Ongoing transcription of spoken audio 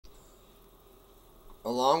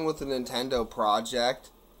along with the Nintendo project,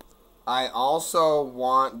 I also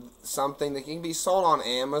want something that can be sold on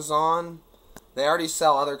Amazon. They already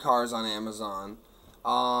sell other cars on Amazon.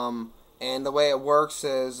 And the way it works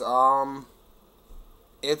is,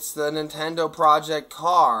 it's the Nintendo Project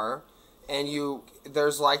car, and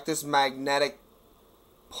there's like this magnetic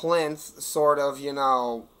plinth sort of,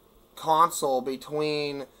 console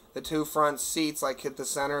between the two front seats, like hit the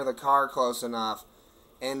center of the car close enough.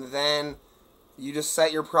 And then you just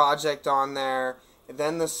set your project on there. And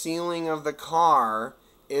then the ceiling of the car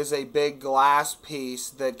is a big glass piece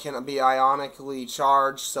that can be ionically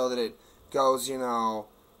charged so that it goes,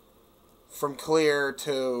 from clear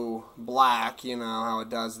to black, how it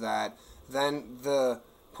does that. Then the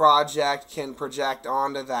project can project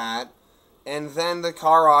onto that, and then the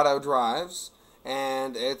car auto drives,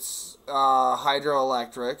 and it's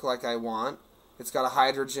hydroelectric like I want. It's got a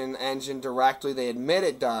hydrogen engine directly, they admit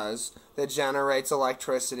it does, that generates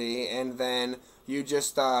electricity, and then you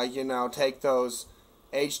just, take those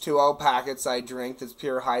H2O packets I drink that's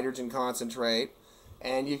pure hydrogen concentrate,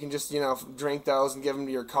 and you can just, drink those and give them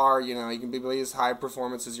to your car. You can be as high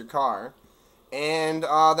performance as your car. And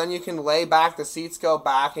then you can lay back, the seats go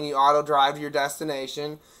back, and you auto drive to your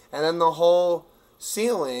destination. And then the whole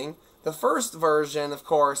ceiling, the first version, of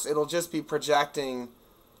course, it'll just be projecting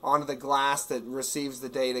onto the glass that receives the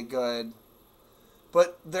data good.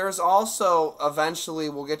 But there's also, eventually,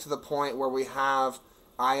 we'll get to the point where we have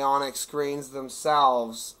ionic screens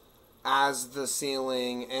themselves as the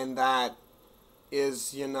ceiling, and that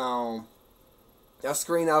is, a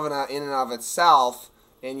screen in and of itself,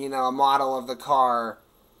 and, a model of the car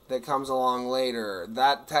that comes along later.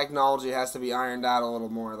 That technology has to be ironed out a little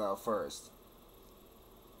more, though, first.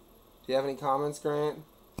 Do you have any comments, Grant?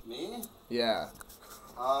 Me? Yeah.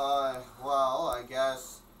 Well, I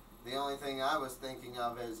guess the only thing I was thinking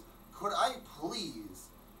of is, could I please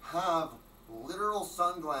have literal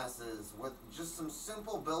sunglasses with just some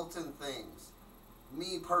simple built-in things?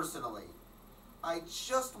 Me, personally. I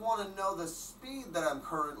just want to know the speed that I'm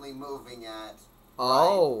currently moving at.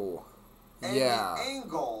 Oh, right? And yeah. the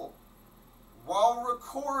angle while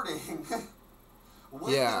recording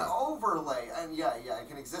with an overlay. And it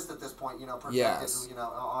can exist at this point, projected, yes.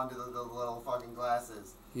 Onto the little fucking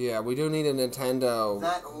glasses. Yeah, we do need a Nintendo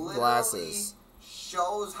that literally glasses.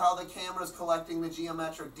 Shows how the camera's collecting the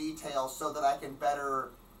geometric details so that I can better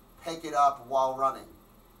pick it up while running.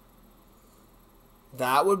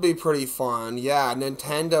 That would be pretty fun. Yeah,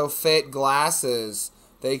 Nintendo Fit glasses.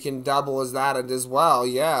 They can double as that as well.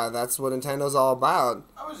 Yeah, that's what Nintendo's all about.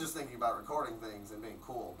 I was just thinking about recording things and being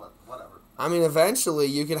cool, but whatever. I mean, eventually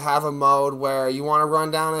you could have a mode where you want to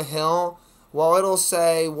run down a hill. Well, it'll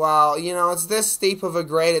say, it's this steep of a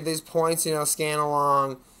grade at these points, scan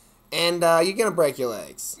along. And you're going to break your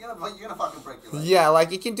legs. You're gonna fucking break your legs. Yeah,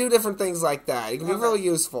 like, it can do different things like that. It can be really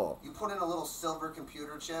useful. You put in a little silver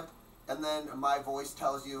computer chip, and then my voice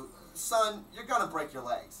tells you, son, you're gonna break your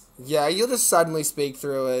legs. Yeah, you'll just suddenly speak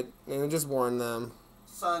through it, and just warn them.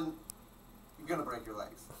 Son, you're gonna break your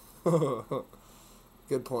legs.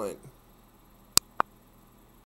 Good point.